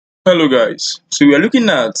Hello guys, so we are looking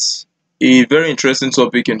at a very interesting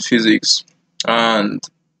topic in physics, and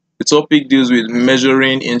the topic deals with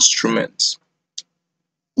measuring instruments.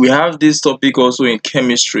 We have this topic also in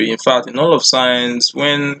chemistry. In fact, in all of science,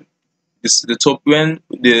 when the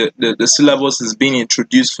syllabus is being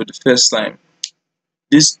introduced for the first time,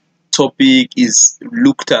 this topic is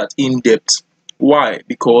looked at in depth. Why?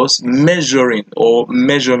 Because measuring or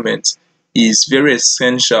measurement is very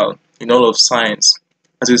essential in all of science.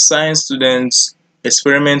 As a science student,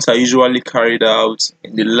 experiments are usually carried out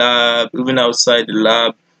in the lab, even outside the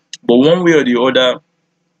lab. But one way or the other,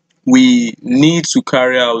 we need to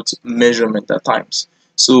carry out measurement at times.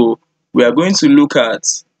 So we are going to look at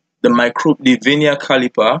the Vernier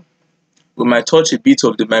Caliper. We might touch a bit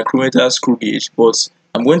of the micrometer screw gauge, but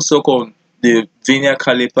I'm going to talk on the Vernier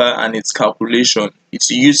Caliper and its calculation,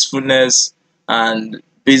 its usefulness, and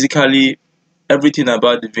basically everything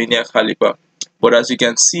about the Vernier Caliper. But as you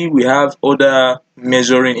can see, we have other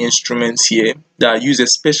measuring instruments here that are used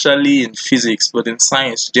especially in physics, but in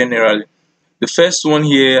science generally. The first one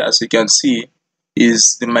here, as you can see,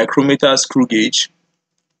 is the micrometer screw gauge.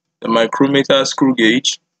 The micrometer screw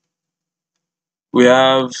gauge. We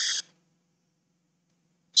have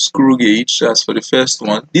screw gauge, that's for the first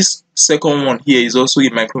one. This second one here is also a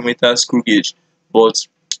micrometer screw gauge, but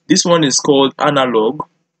this one is called analog.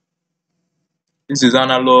 This is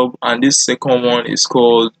analog, and this second one is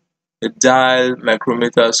called a dial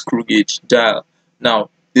micrometer screw gauge. Dial. Now,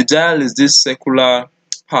 the dial is this circular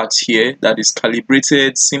part here that is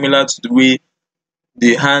calibrated similar to the way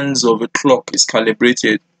the hands of a clock is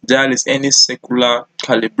calibrated. Dial is any circular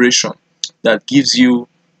calibration that gives you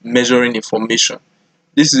measuring information.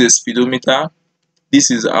 This is a speedometer.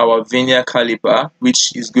 This is our Vernier Calliper,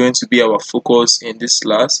 which is going to be our focus in this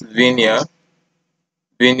class. Vernier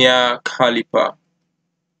Calliper.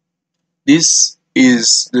 This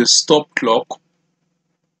is the stop clock.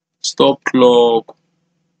 Stop clock.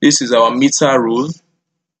 This is our meter rule,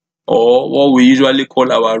 or what we usually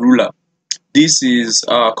call our ruler. This is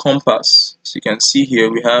our compass. So you can see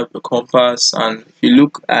here we have a compass, and if you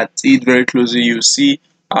look at it very closely, you see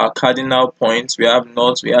our cardinal points. We have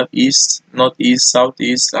north, we have east, northeast,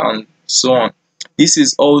 southeast, and so on. This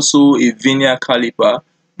is also a Vernier Calliper,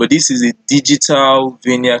 but this is a digital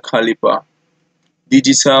Vernier Calliper.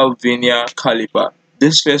 Digital Vernier Calliper.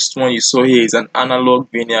 This first one you saw here is an analog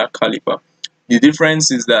Vernier Calliper. The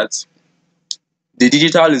difference is that the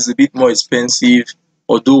digital is a bit more expensive,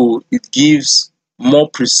 although it gives more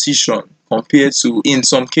precision compared to, in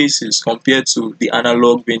some cases, compared to the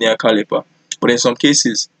analog Vernier Calliper. But in some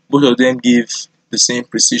cases, both of them give the same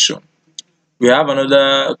precision. We have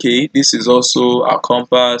another, okay, this is also a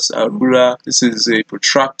compass, a ruler. This is a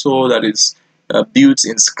protractor that is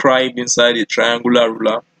inscribed inside a triangular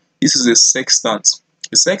ruler. This is a sextant.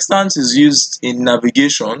 The sextant is used in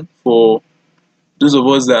navigation. For those of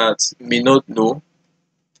us that may not know,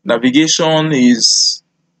 navigation is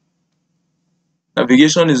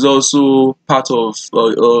also part of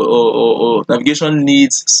navigation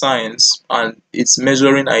needs science, and it's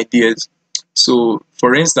measuring ideas. So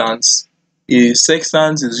for instance, a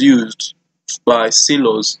sextant is used by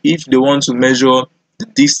sailors if they want to measure the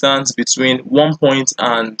distance between one point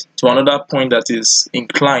and to another point that is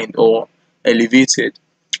inclined or elevated.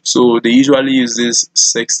 So they usually use this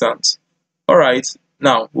sextant. Alright,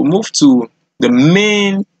 now we'll move to the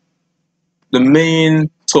main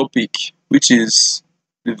topic, which is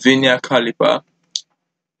the Vernier Calliper.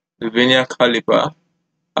 The Vernier Calliper,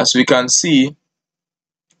 as we can see,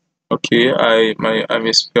 okay, I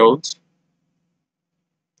misspelled.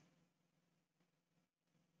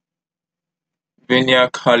 Vernier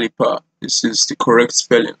Calliper. This is the correct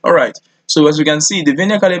spelling. Alright, so as we can see, the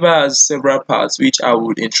Vernier Calliper has several parts which I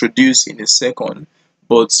would introduce in a second,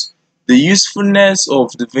 but the usefulness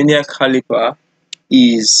of the Vernier Calliper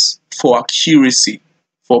is for accuracy,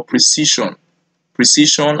 for precision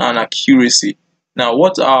and accuracy. Now,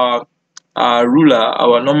 what our ruler,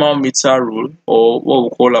 our normal meter rule, or what we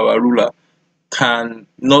call our ruler, can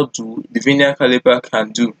not do, the Vernier Calliper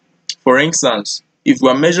can do. For instance, if we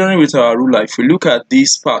are measuring with our ruler, if we look at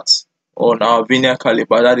this part on our Vernier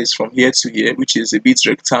Calliper, that is from here to here, which is a bit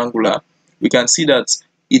rectangular, we can see that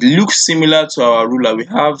it looks similar to our ruler. We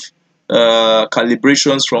have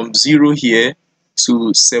calibrations from 0 here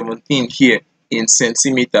to 17 here in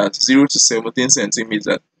centimeters, 0 to 17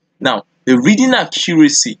 centimeters. Now, the reading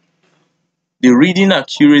accuracy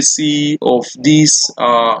of this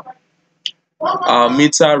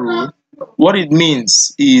meter rule, what it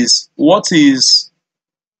means is what is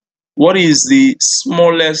the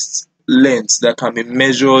smallest length that can be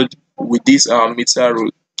measured with this meter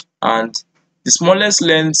rule, and The smallest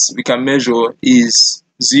length we can measure is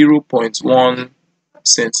 0.1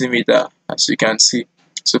 centimeter, as you can see.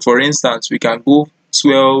 So for instance, we can go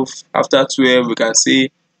 12, after 12 we can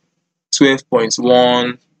say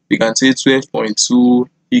 12.1, we can say 12.2,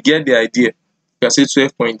 you get the idea. We can say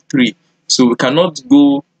 12.3. So we cannot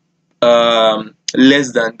go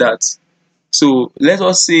less than that. So let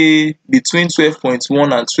us say between 12.1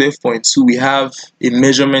 and 12.2 we have a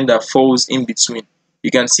measurement that falls in between.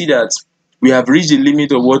 You can see that we have reached the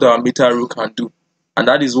limit of what our meter rule can do, and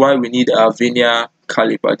that is why we need our vernier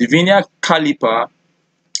caliper. The vernier caliper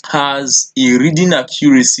has a reading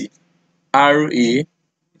accuracy, RA,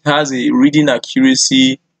 has a reading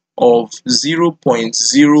accuracy of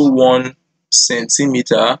 0.01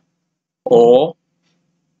 centimeter or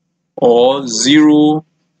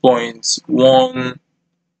 0.1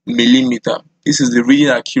 millimeter. This is the reading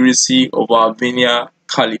accuracy of our vernier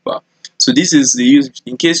caliper. So this is the use,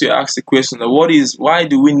 in case you ask the question, why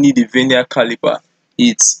do we need a vernier caliper?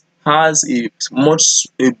 It has a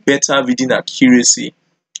better reading accuracy,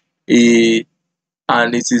 and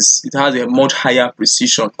it has a much higher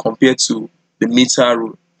precision compared to the meter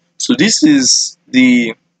rule. So this is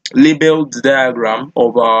the labeled diagram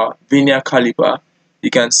of our vernier caliper.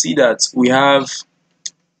 You can see that we have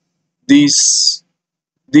these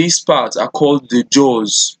parts are called the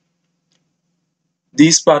jaws.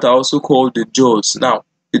 These parts are also called the jaws. Now,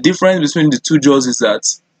 the difference between the two jaws is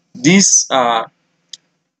that these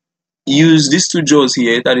two jaws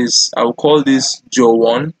here, that is, I'll call this jaw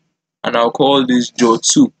 1 and I'll call this jaw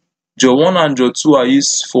 2. Jaw 1 and jaw 2 are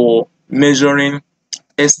used for measuring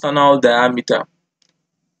external diameter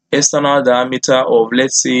of,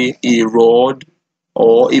 let's say, a rod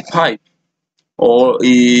or a pipe, or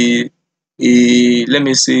let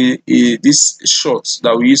me say this shot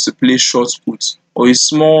that we used to play shot put, or a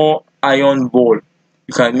small iron ball.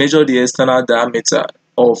 You can measure the external diameter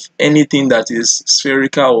of anything that is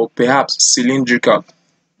spherical or perhaps cylindrical.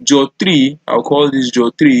 Jaw 3, I'll call this jaw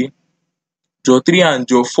 3. Jaw 3 and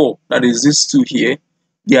jaw 4, that is these two here,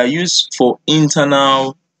 they are used for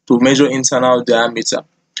to measure internal diameter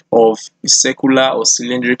of a circular or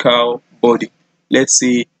cylindrical body. Let's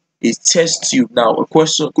say a test tube. Now,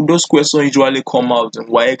 those questions usually come out in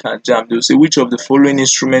Waec and Jamb. They'll say, which of the following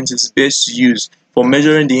instruments is best used for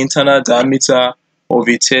measuring the internal diameter of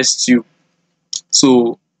a test tube?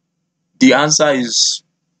 So the answer is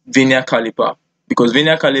vernier caliper, because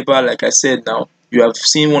vernier caliper, like I said now, you have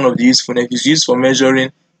seen one of the usefulness, is used for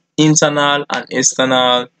measuring internal and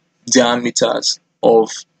external diameters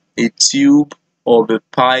of a tube, of a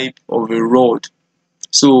pipe, of a rod.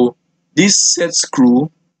 So this set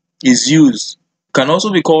screw is used, can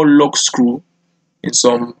also be called lock screw. In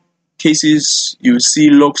some cases you see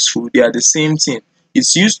lock screw, they are the same thing.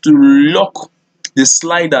 It's used to lock the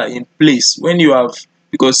slider in place when you have,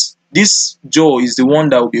 because this jaw is the one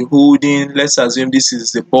that will be holding, let's assume this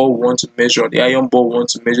is the ball we want to measure, the iron ball we want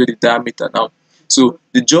to measure the diameter now. So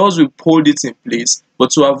the jaws will hold it in place,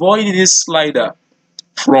 but to avoid this slider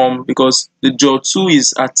because the jaw 2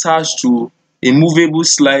 is attached to a movable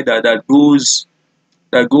slider that goes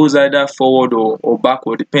either forward or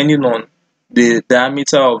backward depending on the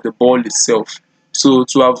diameter of the ball itself. So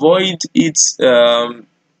to avoid it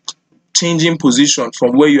changing position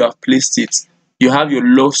from where you have placed it, you have your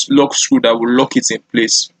lock screw that will lock it in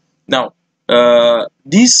place. Now,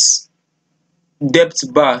 this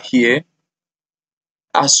depth bar here,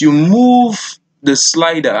 as you move the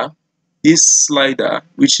slider, this slider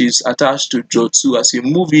which is attached to jaw 2, as you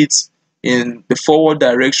move it in the forward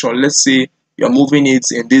direction, let's say you're moving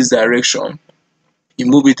it in this direction, you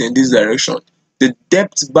move it in this direction, the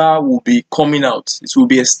depth bar will be coming out, it will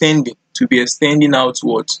be extending,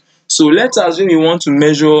 outwards. So let's assume you want to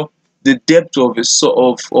measure the depth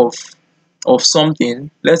of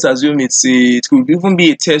something. Let's assume it could even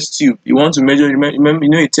be a test tube. You want to measure,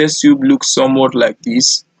 remember, a test tube looks somewhat like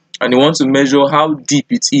this, and you want to measure how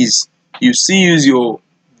deep it is. You still use your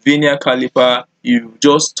vernier caliper, you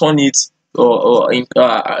just turn it or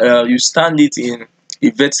you stand it in a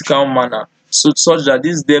vertical manner, such that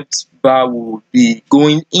this depth bar will be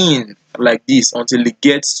going in like this until it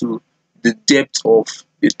gets to the depth of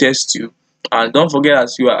the test tube. And don't forget,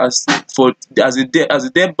 as the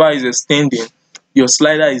depth bar is extending, your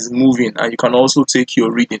slider is moving and you can also take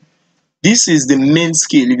your reading. This is the main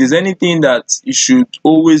scale. If there's anything that you should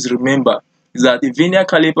always remember, is that the vernier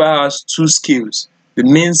caliper has two scales, the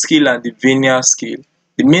main scale and the vernier scale.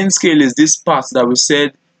 The main scale is this part that we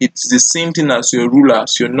said it's the same thing as your ruler,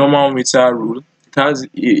 as your normal meter rule. It has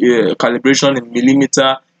a calibration in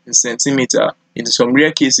millimeter, in centimeter, in some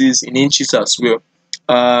rare cases in inches as well.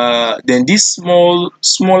 then this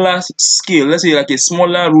smaller scale, let's say like a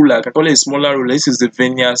smaller ruler, I can call it a smaller ruler. This is the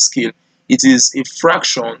vernier scale. It is a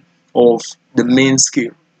fraction of the main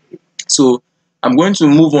scale. So I'm going to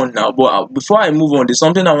move on now, but before I move on, there's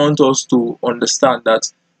something I want us to understand,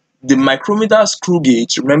 that the micrometer screw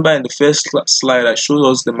gauge, remember in the first slide I showed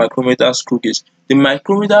us the micrometer screw gauge. The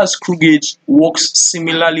micrometer screw gauge works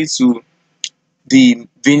similarly to the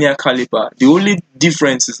vernier caliper. The only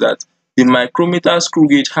difference is that the micrometer screw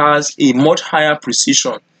gauge has a much higher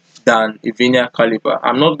precision than a vernier caliper.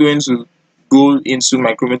 I'm not going to go into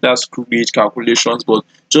micrometer screw gauge calculations, but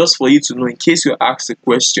just for you to know in case you're asked a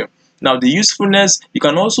question. Now, the usefulness, you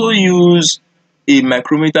can also use a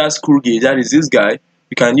micrometer screw gauge, that is this guy.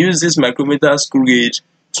 You can use this micrometer screw gauge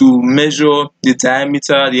to measure the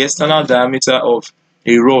diameter, the external diameter of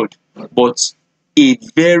a rod, but a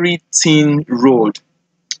very thin rod,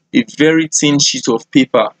 a very thin sheet of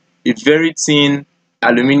paper, a very thin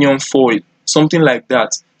aluminium foil, something like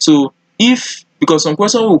that. So because some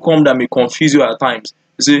questions will come that may confuse you at times,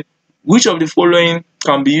 you say, which of the following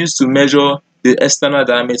can be used to measure the external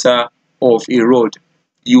diameter of a rod?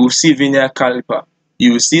 You will see vernier caliper.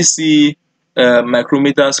 You will still see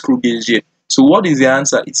micrometer screw gauge here. So what is the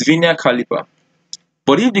answer? It's vernier caliper.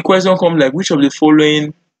 But if the question comes like, which of the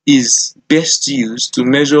following is best used to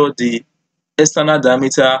measure the external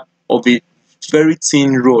diameter of a very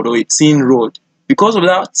thin rod or a thin rod, because of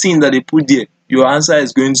that thing that they put there, your answer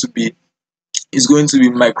is going to be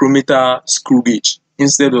micrometer screw gauge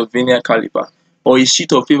instead of vernier caliper or a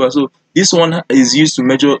sheet of paper. So this one is used to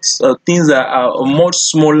measure things that are a much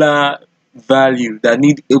smaller value that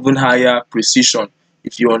need even higher precision,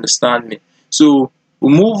 if you understand me. So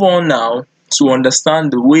we'll move on now to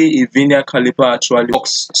understand the way a vernier caliper actually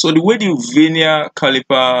works. So the way the vernier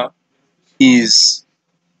caliper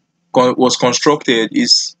was constructed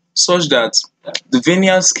is such that the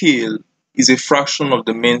vernier scale is a fraction of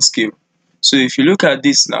the main scale. So if you look at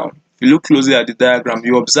this now, if you look closely at the diagram,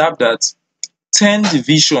 you observe that 10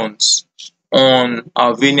 divisions on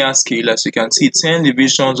our vernier scale, as you can see, 10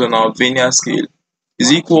 divisions on our vernier scale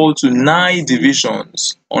is equal to 9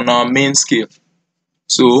 divisions on our main scale.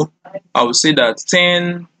 So I would say that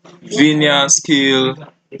 10 vernier scale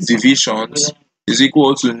divisions is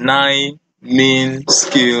equal to 9 main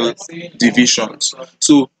scale divisions.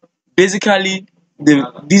 So basically,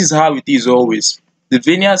 this is how it is always. The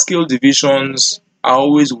vernier scale divisions are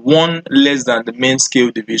always one less than the main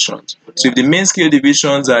scale divisions. So if the main scale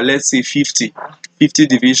divisions are, let's say, 50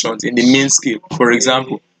 divisions in the main scale, for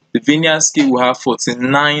example, the vernier scale will have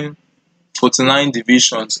 49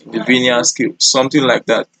 divisions in the vernier scale, something like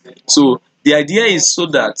that. So the idea is so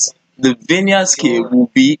that the vernier scale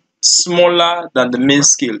will be smaller than the main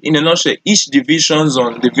scale. In a nutshell, each divisions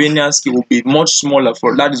on the vernier scale will be much smaller.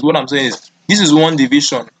 For that is what I'm saying is, this is one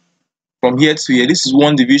division from here to here. This is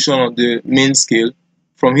one division on the main scale.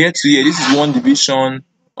 From here to here, this is one division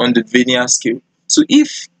on the vernier scale. So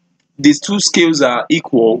if these two scales are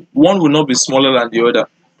equal, one will not be smaller than the other.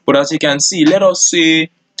 But as you can see, let us say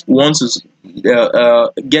we want to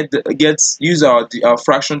use our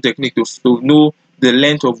fraction technique to know the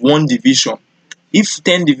length of one division. If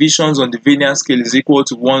 10 divisions on the vernier scale is equal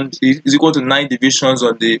to 9 divisions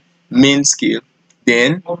on the main scale,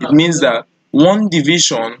 then it means that one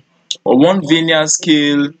division or one vernier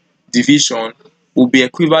scale division will be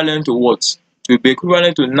equivalent to what? It will be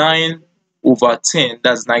equivalent to 9 over 10.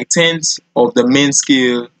 That's 9/10 of the main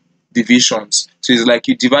scale divisions. So it's like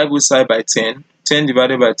you divide both sides by 10. 10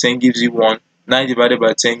 divided by 10 gives you 1. 9 divided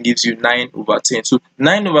by 10 gives you 9 over 10. So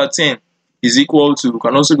 9 over 10 is equal to,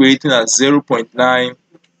 can also be written as 0.9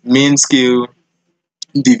 main scale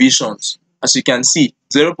divisions. As you can see,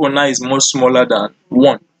 0.9 is much smaller than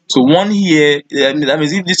 1. So 1 here, that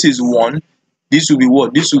means if this is 1, this will be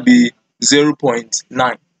what? This will be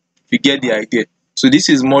 0.9. If you get the idea. So this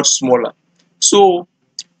is much smaller. So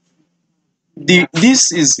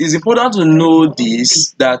this is important to know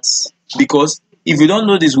this, that because if you don't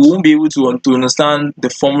know this, we won't be able to understand the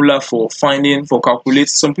formula for calculating.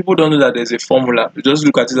 Some people don't know that there's a formula. You just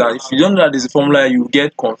look at it, and if you don't know that there's a formula, you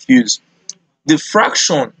get confused. The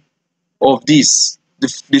fraction of this,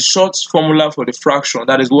 the short formula for the fraction,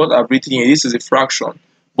 that is what I've written here. This is a fraction,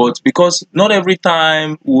 but because not every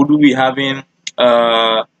time would we be having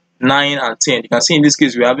 9 and 10. You can see in this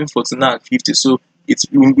case we're having 49 and 50. So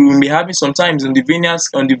we will be having sometimes on the vernier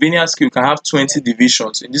scale you can have 20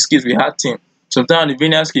 divisions. In this case we had 10. Sometimes on the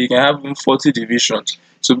vernier scale you can have 40 divisions.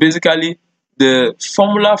 So basically the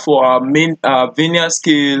formula for our vernier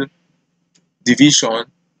scale division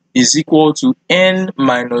is equal to n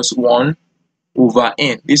minus 1 over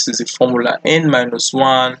n. This is the formula, n minus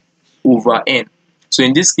 1 over n. So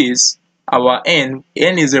in this case, our n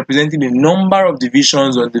is representing the number of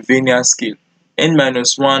divisions on the Vernier scale. N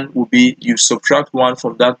minus 1 will be, you subtract 1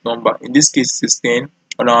 from that number. In this case, it's 10.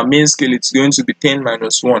 On our main scale, it's going to be 10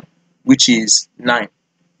 minus 1, which is 9.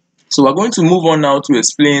 So we're going to move on now to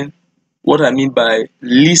explain what I mean by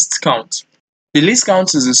least count. The least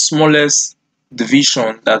count is the smallest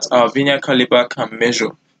division that our Vernier caliper can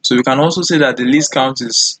measure. So we can also say that the least count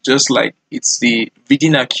is just like it's the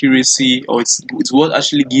reading accuracy, or it's what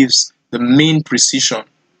actually gives the main precision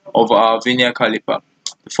of our Vernier caliper.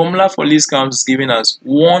 The formula for least count is given as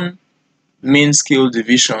 1 main scale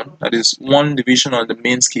division, that is 1 division on the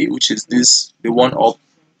main scale, which is this, the one up,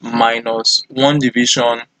 minus 1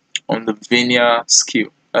 division on the Vernier scale,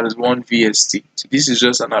 that is 1 VST. So this is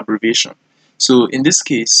just an abbreviation. So in this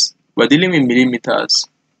case, we're dealing with millimeters.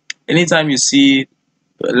 Anytime you see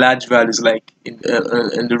large values like in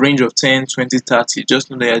the range of 10, 20, 30,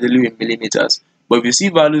 just know that you're dealing with millimeters. But if you see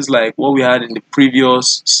values like what we had in the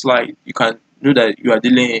previous slide, you can know that you are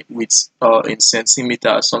dealing with in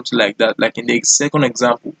centimeters, something like that. Like in the second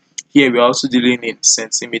example, here we're also dealing in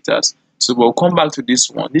centimeters. So we'll come back to this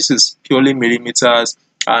one. This is purely millimeters,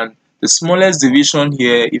 and the smallest division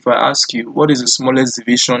here, if I ask you what is the smallest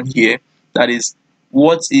division here, that is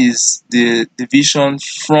what is the division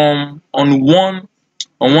from on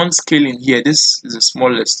one scaling here. This is the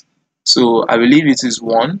smallest, so I believe it is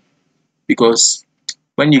 1, because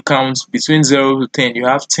when you count between 0 to 10, you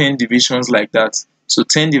have 10 divisions like that. So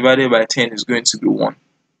 10 divided by 10 is going to be 1.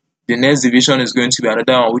 The next division is going to be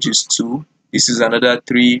another one, which is 2. This is another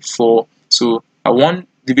 3, 4. So a 1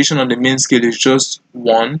 division on the main scale is just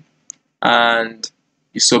 1, and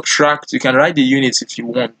you subtract. You can write the units if you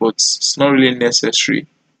want, but it's not really necessary.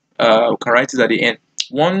 You can write it at the end.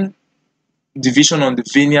 1 division on the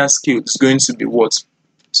Vernier scale is going to be what?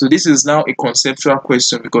 So this is now a conceptual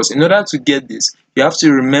question, because in order to get this, you have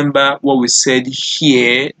to remember what we said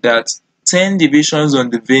here, that 10 divisions on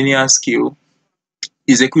the Vernier scale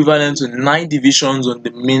is equivalent to 9 divisions on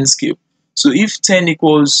the main scale. So if 10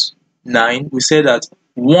 equals 9, we say that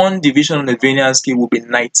 1 division on the Vernier scale will be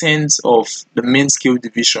 9/10 of the main scale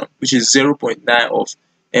division, which is 0.9 of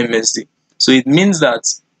MSD. So it means that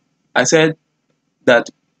I said that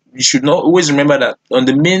you should not always remember that on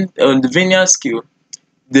the Vernier scale,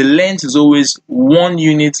 the length is always 1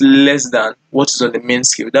 unit less than what is on the main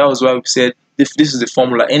scale. That was why we said this is the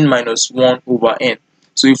formula, n minus 1 over n.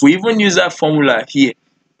 So if we even use that formula here,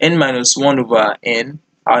 n minus 1 over n,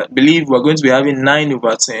 I believe we're going to be having 9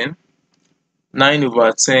 over 10. 9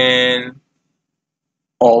 over 10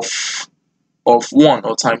 of 1,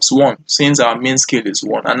 or times 1, since our main scale is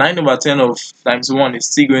 1. And 9 over 10 of times 1 is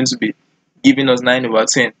still going to be giving us 9 over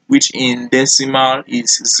 10, which in decimal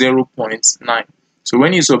is 0.9. So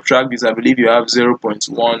when you subtract this, I believe you have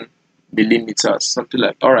 0.1 millimeters, something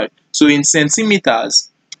like. Alright, so in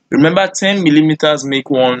centimeters, remember 10 millimeters make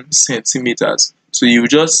 1 centimeters. So you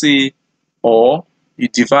just say, or you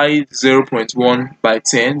divide 0.1 by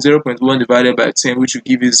 10, 0.1 divided by 10, which will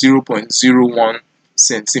give you 0.01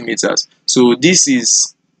 centimeters. So this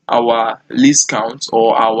is our least count,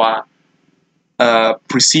 or our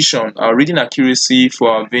precision, our reading accuracy for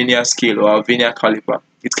our Vernier scale or our Vernier caliper.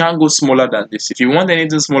 It can't go smaller than this. If you want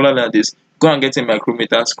anything smaller than this, go and get a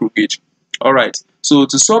micrometer screw gauge. Alright, so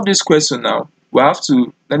to solve this question now, we have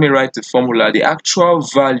to, let me write the formula, the actual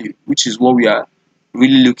value, which is what we are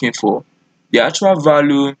really looking for. The actual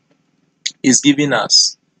value is giving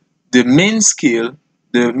us the main scale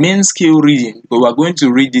reading, but we're going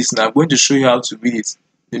to read this now. I'm going to show you how to read it.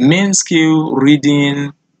 The main scale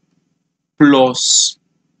reading plus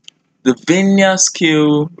the Vernier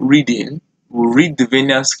scale reading, we'll read the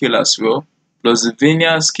Vernier scale as well, plus the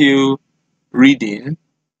Vernier scale reading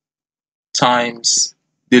times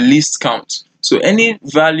the least count. So any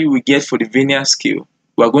value we get for the Vernier scale,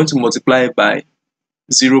 we're going to multiply it by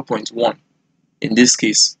 0.1 in this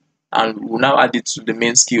case, and we'll now add it to the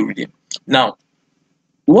main scale reading. Now,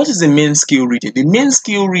 what is the main scale reading? The main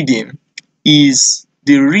scale reading is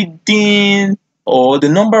the reading, or the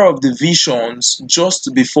number of divisions just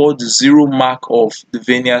before the 0 mark of the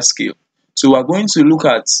Vernier scale. So we're going to look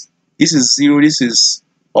at, this is 0, this is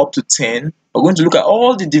up to 10. We're going to look at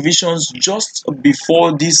all the divisions just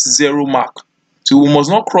before this 0 mark. So we must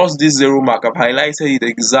not cross this 0 mark. I've highlighted it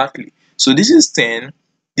exactly. So this is 10,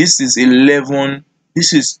 this is 11,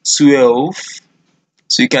 this is 12.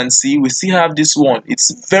 So you can see we still have this one.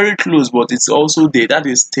 It's very close, but it's also there. That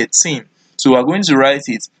is 13. So we're going to write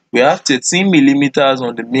it. We have 13 millimeters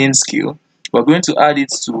on the main scale. We're going to add it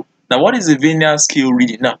to, now what is the Vernier scale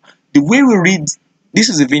reading? Now, the way we read, this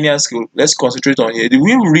is the Vernier scale. Let's concentrate on here. The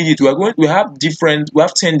way we read it, we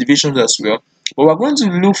have 10 divisions as well. but we're going to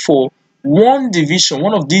look for one division,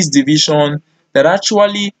 one of these division that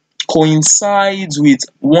actually coincides with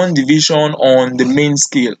one division on the main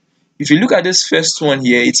scale. If you look at this first one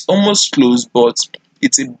here, it's almost close, but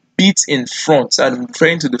it's a bit in front. So I'm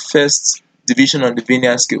referring to the first division on the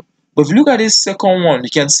Vernier scale. But if you look at this second one, you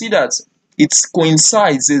can see that it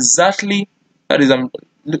coincides exactly, that is, I'm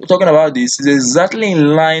talking about this, is exactly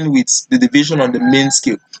in line with the division on the main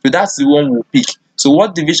scale. So that's the one we'll pick. So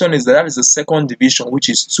what division is that? That is the second division, which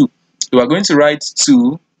is 2. So we're going to write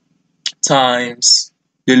 2 times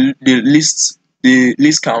the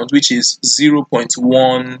least count, which is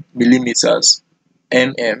 0.1 millimeters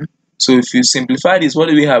mm. So if you simplify this, what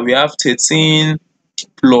do we have? We have 13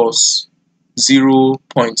 plus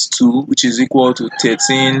 0.2, which is equal to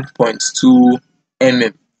 13.2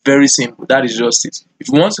 mm. Very simple. That is just it. If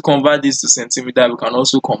you want to convert this to centimeter, we can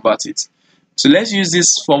also convert it. So let's use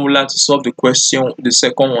this formula to solve the question, the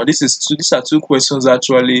second one. These are 2 questions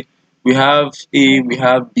actually. We have A, we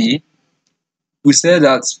have B. We said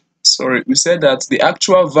that the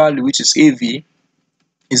actual value, which is AV,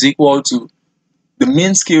 is equal to the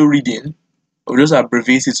main scale reading, or just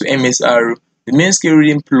abbreviate it to MSR, the main scale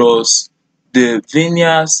reading plus the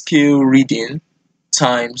Vernier scale reading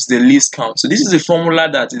times the least count. So this is a formula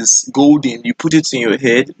that is golden. You put it in your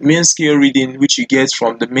head. Main scale reading, which you get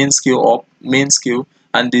from the main scale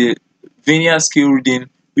and the Vernier scale reading,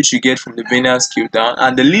 which you get from the Vernier scale down,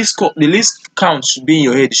 and the least count should be in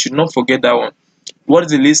your head. You should not forget that one. What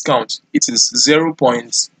is the least count? It is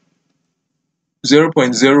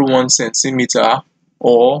 0.01 centimeter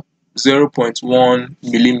or 0.1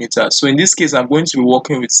 millimeter. So in this case, I'm going to be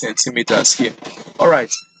working with centimeters here.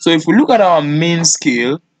 Alright, so if we look at our main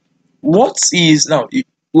scale, what is now?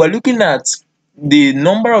 We're looking at the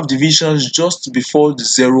number of divisions just before the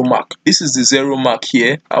 0 mark. This is the 0 mark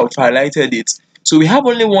here. I've highlighted it. So we have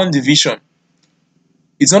only one division.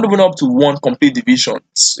 It's not even up to one complete division.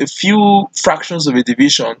 It's a few fractions of a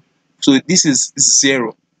division. So this is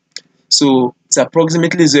 0. So it's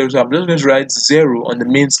approximately 0. So I'm just going to write 0 on the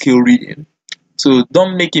main scale reading. So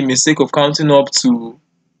don't make a mistake of counting up to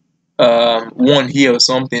 1 here or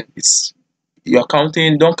something. You're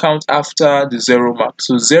counting, don't count after the 0 mark.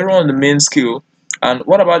 So 0 on the main scale. And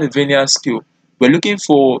what about the Vernier scale? We're looking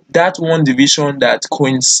for that one division that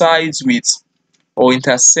coincides with or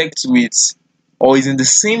intersects with or is in the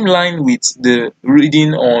same line with the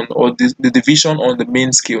reading on or the division on the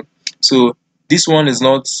main scale. So this one is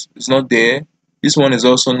not there. This one is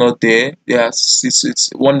also not there. Yes,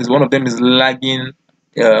 one of them is lagging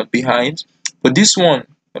behind. But this one,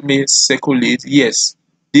 let me circle it. Yes,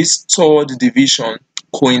 this third division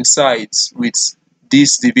coincides with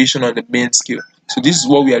this division on the main scale. So this is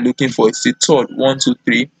what we are looking for. It's the third. 1, 2,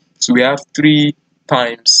 3. So we have 3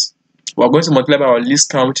 times. We're going to multiply by our least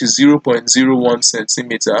count, which is 0.01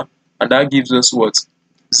 centimeter, and that gives us what?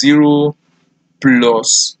 0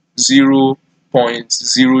 plus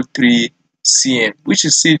 0.03 cm, which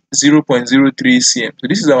is 0.03 cm. So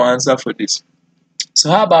this is our answer for this. So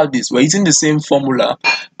how about this? We're using the same formula.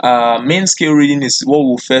 Main scale reading is what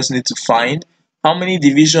we'll first need to find. How many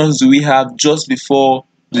divisions do we have just before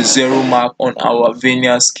the 0 mark on our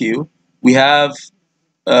Vernier scale? We have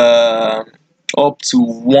up to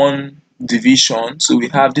 1 division. So we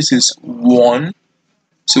have, this is 1.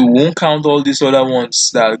 So we won't count all these other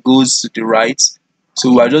ones that goes to the right.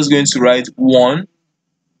 So we're just going to write 1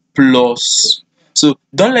 plus. So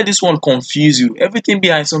don't let this one confuse you. Everything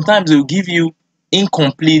behind, sometimes they will give you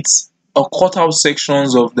incomplete or cut out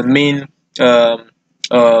sections of the main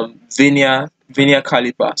Vernier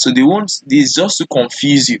caliper. So they won't, this just to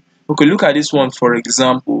confuse you. Okay, look at this one for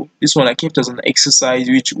example. This one I kept as an exercise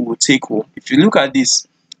which we will take home. If you look at this,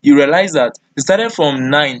 you realize that it started from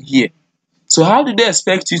 9 here. So how do they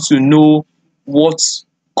expect you to know what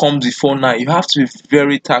comes before 9? You have to be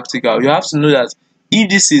very tactical. You have to know that if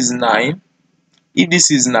this is 9,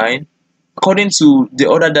 according to the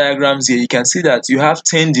other diagrams here, you can see that you have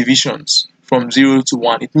 10 divisions from 0 to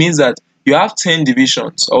 1. It means that you have 10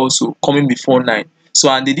 divisions also coming before 9. So,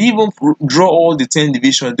 and they didn't even draw all the 10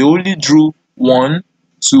 divisions. They only drew 1,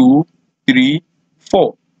 2, 3,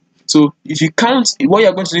 4. So if you count, what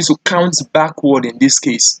you're going to do is to count backward in this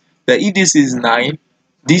case. That if this is 9,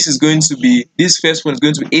 this is going to be, this first one is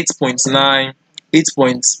going to be 8.9,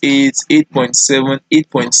 8.8, 8.7,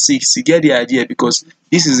 8.6. You get the idea, because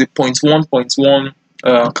this is a 0.1,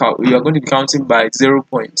 you are going to be counting by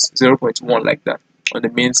 0.1 like that on the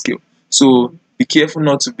main scale. So be careful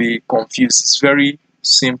not to be confused. It's very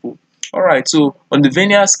simple. Alright, so on the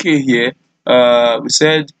Vernier scale here, we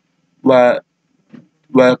said we're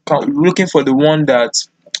looking for the one that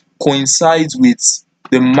coincides with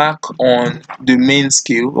the mark on the main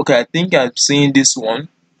scale. Okay, I think I'm seeing this one.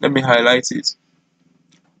 Let me highlight it.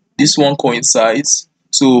 This one coincides.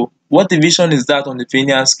 So what division is that on the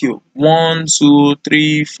Vernier scale? 1, 2,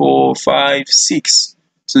 3, 4, 5, 6.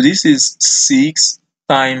 So this is 6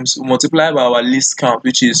 times multiplied by our least count,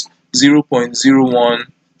 which is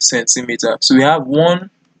 0.01 centimeter. So we have 1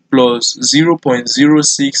 plus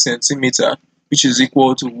 0.06 centimeter, which is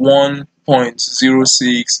equal to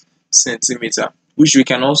 1.06 centimeter, which we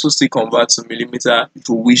can also still convert to millimeter if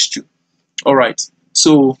we wish to. Alright,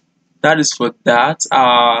 so that is for that.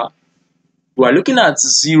 We are looking at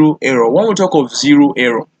zero error. When we talk of zero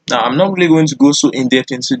error, now I'm not really going to go so in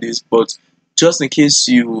depth into this, but just in case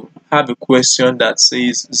you have a question that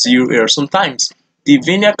says zero error, sometimes the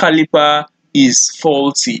Vernier caliper is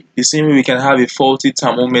faulty. The same way we can have a faulty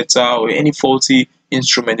thermometer or any faulty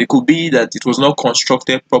instrument. It could be that it was not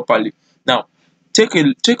constructed properly. Now, take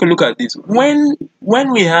a look at this. When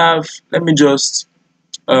we have, let me just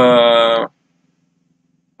alright,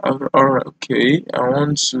 okay, I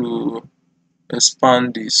want to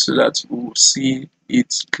expand this so that we'll see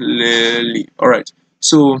it clearly. Alright,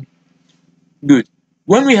 so good.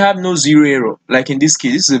 When we have no zero error, like in this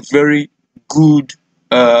case, this is a very good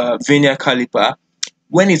Vernier caliper.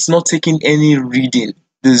 When it's not taking any reading,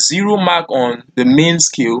 the zero mark on the main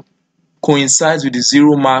scale coincides with the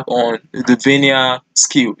zero mark on the Vernier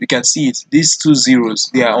scale. You can see it, these two zeros,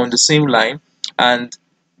 they are on the same line, and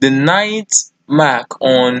the 9th mark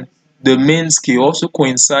on the main scale also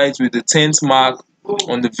coincides with the 10th mark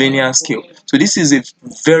on the Vernier scale. So this is a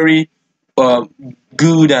very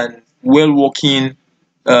good and well working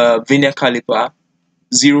Vernier caliper.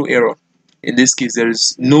 Zero error. In this case, there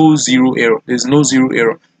is no zero error. There's no zero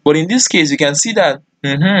error. But in this case, you can see that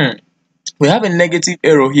we have a negative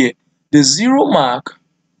error here. The zero mark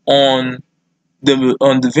on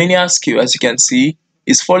the Vernier scale, as you can see,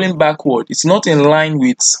 is falling backward. It's not in line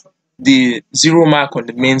with the zero mark on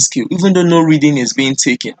the main scale, even though no reading is being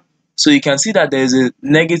taken. So you can see that there is a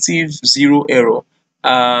negative zero error,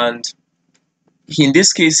 and in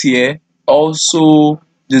this case here, also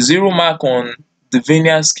the zero mark on the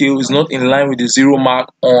Vernier scale is not in line with the zero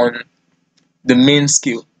mark on the main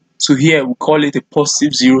scale. So here we call it a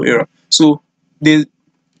positive zero error. So we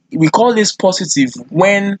call this positive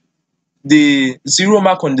when the zero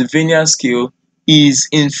mark on the Vernier scale is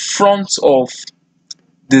in front of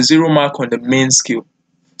the zero mark on the main scale.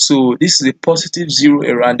 So this is a positive zero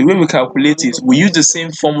error, and the way we calculate it, we use the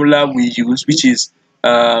same formula we use, which is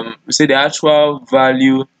we say the actual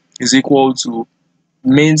value is equal to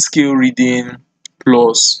main scale reading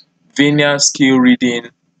plus Vernier scale reading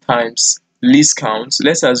times least count.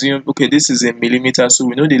 Let's assume, okay, this is a millimeter, so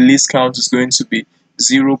we know the least count is going to be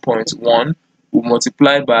 0.1. We'll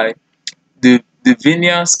multiply by the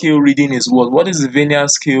Vernier scale reading is what? What is the Vernier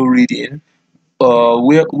scale reading?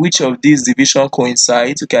 Which of these division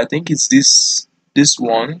coincides? Okay, I think it's this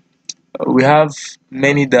one. We have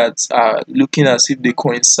many that are looking as if they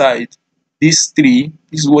coincide. These three,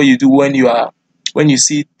 this is what you do when you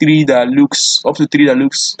see three that looks up to three that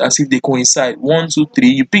looks as if they coincide. 1, 2, 3.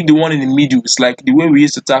 You pick the one in the middle. It's like the way we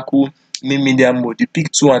used to tackle main medium mode. You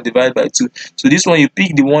pick 2 and divide by 2. So this one, you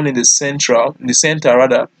pick the one in the center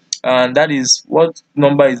rather, and that is, what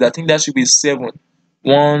number is that? I think that should be 7.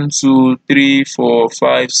 1, 2, 3, 4,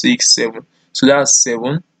 5, 6, 7. So that's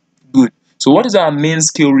 7. Good. So what is our main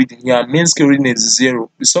scale reading? Yeah, our main scale reading is 0.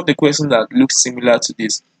 We solve the question that looks similar to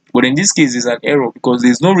this, but in this case, it's an error because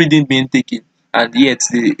there's no reading being taken, and yet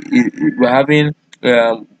we're having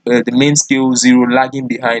the main scale 0 lagging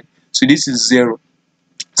behind. So this is 0.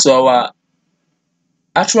 So our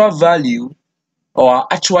actual value, or our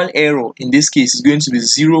actual error in this case, is going to be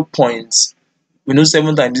 0. We know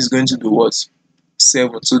 7 times this is going to be what?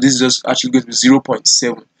 7. So this is just actually going to be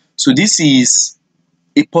 0.7. So this is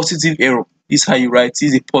a positive error. This is how you write.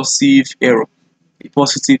 This is a positive error. A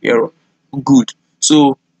positive error. Good.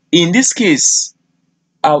 So in this case,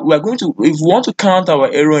 we are going to, if we want to count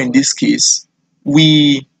our error in this case,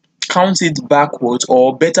 we count it backwards,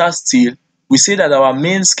 or better still, we say that our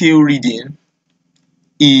main scale reading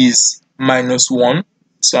is -1.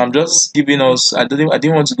 So I'm just giving us, I didn't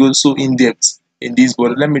want to go so in depth in this,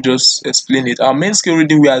 but let me just explain it. Our main scale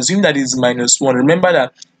reading, we assume that is -1. Remember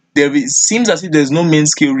that it seems as if there's no main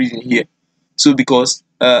scale reading here. So because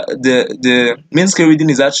the main scale reading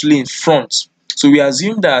is actually in front, so we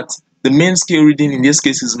assume that the main scale reading in this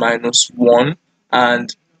case is -1,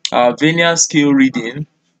 and our Vernier scale reading.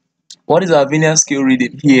 What is our Vernier scale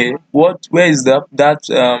reading here? Where is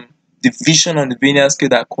that division on the Vernier scale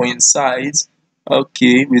that coincides,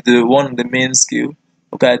 okay, with the one on the main scale?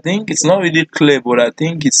 Okay, I think it's not really clear, but I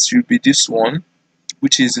think it should be this one.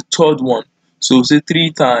 which is the third one. So say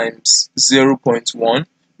 3 times 0.1,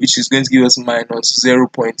 which is going to give us minus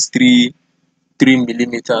 0.33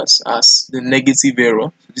 millimeters as the negative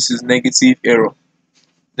error. This is negative error.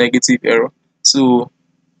 So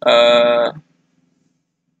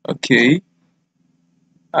okay,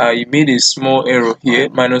 you made a small error here.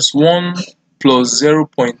 Minus 1 plus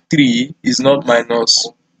 0.3 is not minus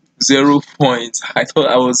 0. I thought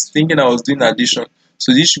I was thinking I was doing addition.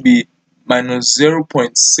 So this should be minus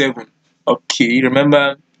 0.7. Okay,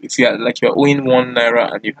 remember if you are like you're owing 1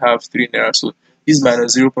 naira and you have 3 naira, so this is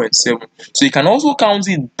minus 0.7. So you can also count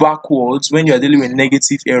it backwards when you are dealing with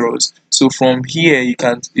negative errors. So from here you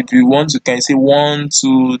can, if you want to, can say 1,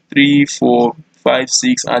 2, 3, 4, 5,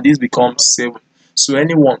 6, and this becomes 7. So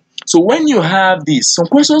anyone. So when you have this, some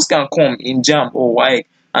questions can come in Jamb or Waec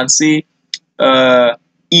and say,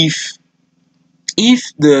 if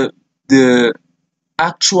the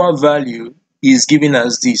actual value is given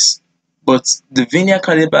as this, but the Vernier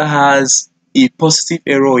Calliper has a positive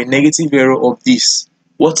error or a negative error of this,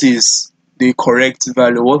 what is the correct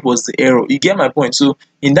value? What was the error? You get my point? So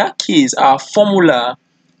in that case, our formula,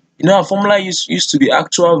 our formula used to be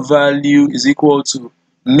actual value is equal to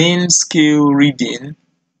main scale reading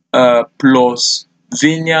plus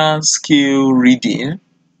Vernier scale reading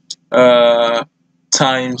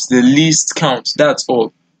times the least count. That's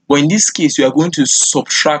all. But in this case, you are going to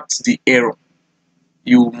subtract the error.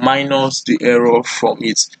 You minus the error from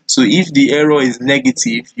it. So if the error is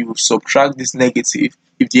negative, you subtract this negative.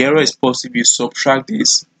 If the error is positive, you subtract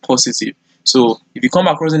this positive. So if you come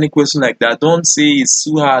across any question like that, don't say it's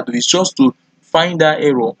too hard. It's just to find that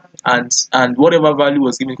error, and whatever value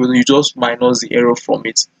was given, you just minus the error from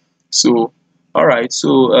it. So all right,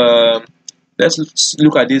 so let's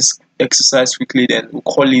look at this exercise quickly, then we'll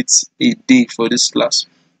call it a day for this class.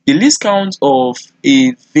 The least count of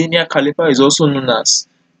a Vernier Calliper is also known as,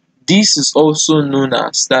 this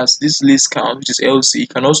least count, which is LC,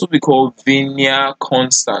 can also be called Vernier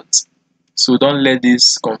constant. So don't let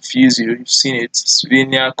this confuse you. You've seen it. It's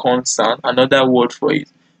Vernier constant, another word for it.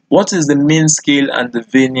 What is the main scale and the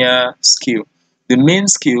Vernier scale? The main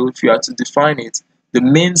scale, if you are to define it, the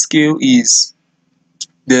main scale is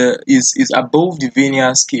above the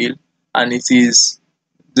Vernier scale, and it is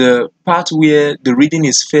the part where the reading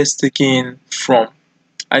is first taken from,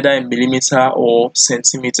 either in millimeter or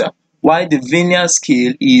centimeter. While the Vernier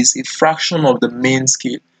scale is a fraction of the main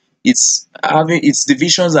scale. Its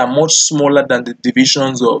divisions are much smaller than the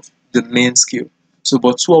divisions of the main scale. So,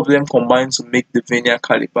 but two of them combine to make the Vernier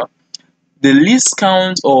Calliper. The least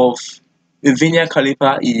count of a Vernier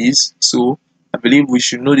Calliper is, so I believe we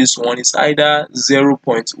should know this one, is either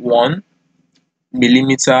 0.1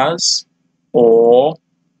 millimeters or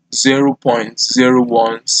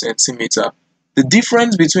 0.01 centimeter. The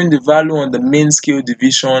difference between the value on the main scale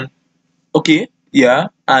division, okay, yeah,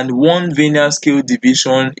 and one Vernier scale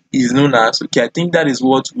division is known as, okay, I think that is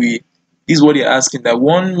what you're asking, that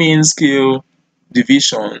one main scale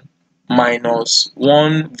division minus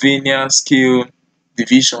one Vernier scale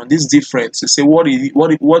division, this difference, to say what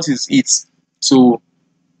is it? So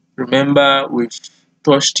remember, we've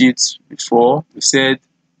touched it before. We said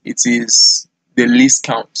it is the least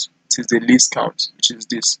count. It is the least count, which is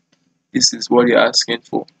this. This is what you're asking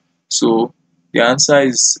for. So the answer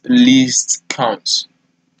is least count.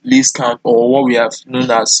 Least count, or what we have known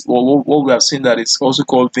as, or what we have seen that is also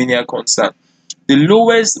called Vernier constant. The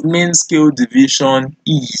lowest main scale division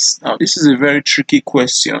is, now this is a very tricky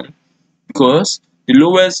question, because the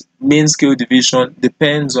lowest main scale division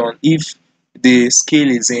depends on if the scale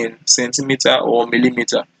is in centimeter or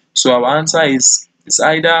millimeter. So our answer is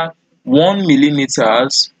either 1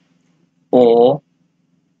 millimeters or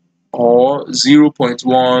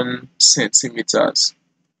 0.1 centimeters.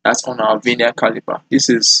 That's on our Vernier Calliper. This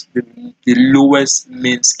is the lowest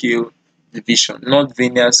main scale division, not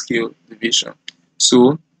Vernier scale division.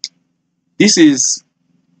 So this is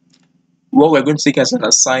what we're going to take as an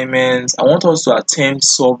assignment. I want us to attempt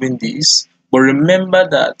solving this, but remember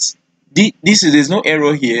that there's no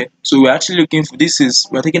error here. So we're actually looking for,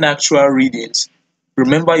 we're taking actual readings.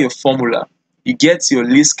 Remember your formula. You get your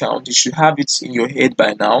least count. You should have it in your head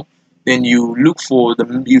by now. Then you look for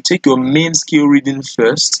you take your main scale reading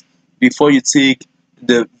first before you take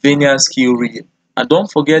the Vernier scale reading. And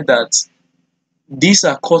don't forget that these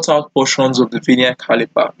are cut out portions of the Vernier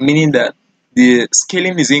Calliper, meaning that the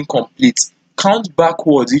scaling is incomplete. Count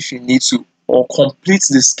backwards if you need to, or complete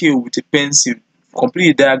the scale with a pencil.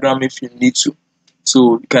 Complete the diagram if you need to.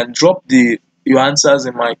 So you can drop your answers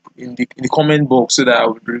in the comment box so that I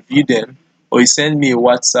would review them, or you send me a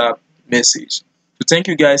WhatsApp message. So thank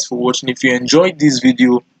you guys for watching. If you enjoyed this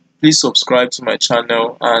video, Please subscribe to my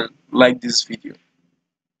channel and like this video.